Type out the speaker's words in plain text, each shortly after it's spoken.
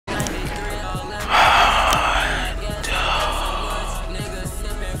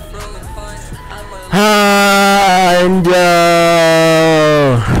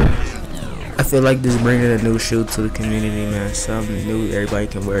feel like just bringing a new shoe to the community, man. Something new everybody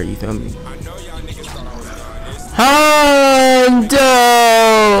can wear. You feel me? Hondo,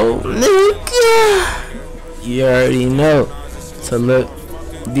 nigga. You already know. So look,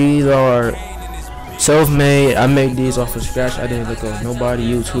 these are self-made. I made these off of scratch. I didn't look on nobody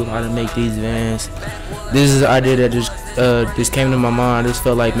YouTube how to make these Vans. This is an idea that just came to my mind. I just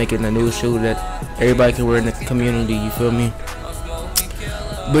felt like making a new shoe that everybody can wear in the community. You feel me?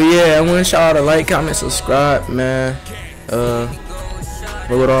 But yeah, I want y'all to like, comment, subscribe, man. But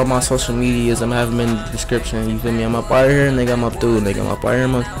with all my social medias, I'm having them in the description. You feel me? I'm up out here, nigga. I'm up through, nigga. I'm up out here,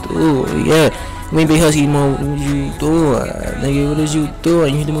 I'm up through. Yeah. Me be husky mode. What you doing, nigga? What is you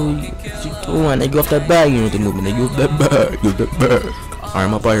doing? You need to move. What you doing? Nigga, off that bag. You need to move, nigga. You off that bag. You off that bag. Alright,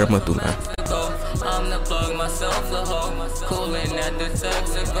 I'm up out here, I'm up through, man. I'm the plug myself, the hoe. Coolin' at the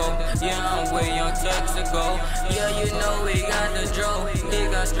Texaco. Yeah, I'm way on Texaco. Yeah, you know we got the dro. He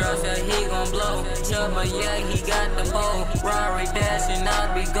got straps that he gon' blow. Chubba, yeah, he got the pole. Rari dashing,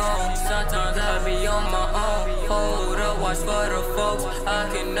 I be gone. Sometimes I be on my own. Hold up, watch for the folks. I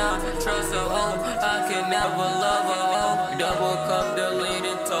cannot trust a hoe. I can never love a hoe. Double cup,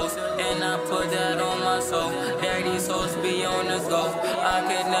 deleted toast. And I put that on my soul. Daddy's hoes be on the go. I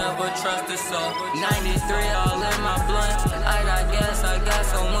can never trust a soul. 93 all in my blunt. I got gas, I got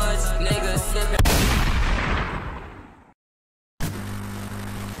so much. Niggas sippin'.